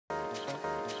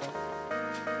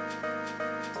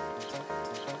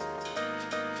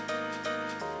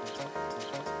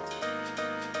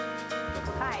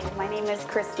My name is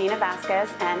Kristina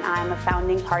Vasquez, and I'm a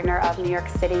founding partner of New York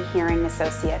City Hearing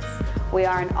Associates. We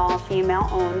are an all-female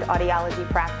owned audiology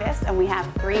practice, and we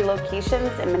have 3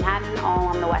 locations in Manhattan, all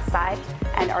on the west side,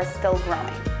 and are still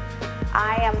growing.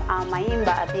 I am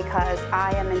Mayimba because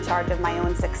I am in charge of my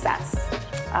own success.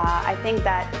 I think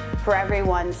that for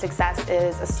everyone, success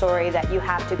is a story that you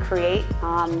have to create.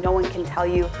 No one can tell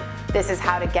you this is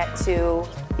how to get to,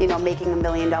 making $1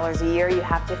 million a year. You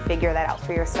have to figure that out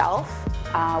for yourself.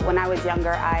 When I was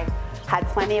younger, I had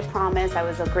plenty of promise. I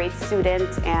was a great student,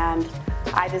 and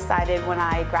I decided when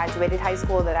I graduated high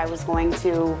school that I was going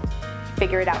to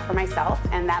figure it out for myself,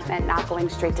 and that meant not going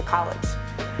straight to college.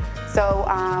 So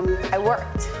I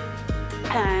worked,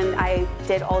 and I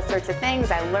did all sorts of things.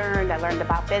 I learned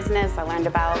about business, I learned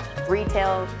about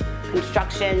retail,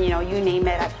 construction, you name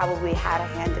it, I probably had a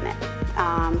hand in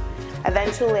it.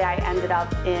 Eventually, I ended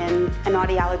up in an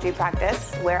audiology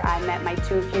practice where I met my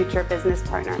 2 future business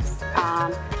partners.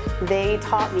 They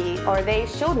taught me, or they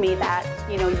showed me that,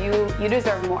 you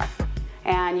deserve more,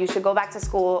 and you should go back to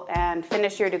school and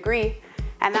finish your degree,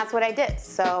 and that's what I did.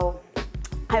 So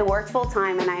I worked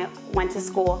full-time and I went to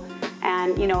school,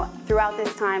 and throughout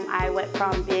this time I went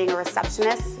from being a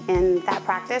receptionist in that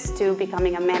practice to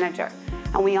becoming a manager.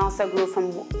 And we also grew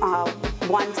from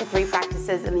 1 to 3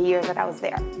 practices in the year that I was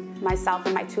there. Myself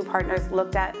and my 2 partners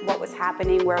looked at what was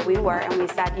happening where we were, and we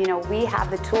said, we have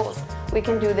the tools. We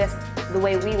can do this the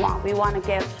way we want. We want to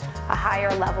give a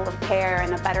higher level of care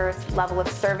and a better level of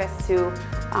service to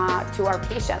our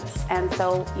patients. And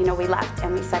so, we left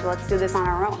and we said, let's do this on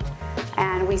our own.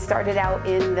 And we started out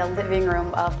in the living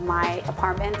room of my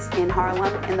apartment in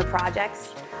Harlem in the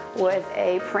projects with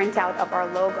a printout of our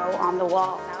logo on the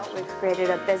wall. We created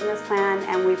a business plan,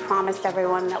 and we promised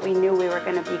everyone that we knew we were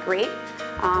going to be great,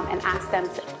 and asked them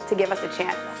to give us a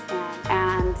chance.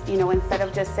 And instead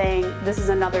of just saying, this is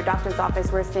another doctor's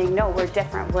office, we're saying, no, we're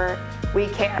different, we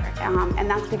care, and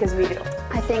that's because we do.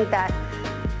 I think that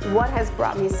what has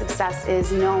brought me success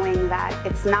is knowing that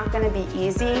it's not going to be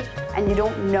easy, and you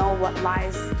don't know what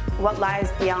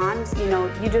lies beyond.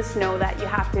 You just know that you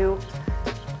have to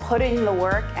put in the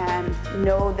work and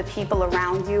know the people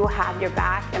around you have your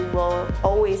back and will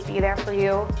always be there for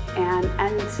you, and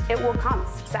it will come.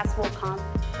 Success will come.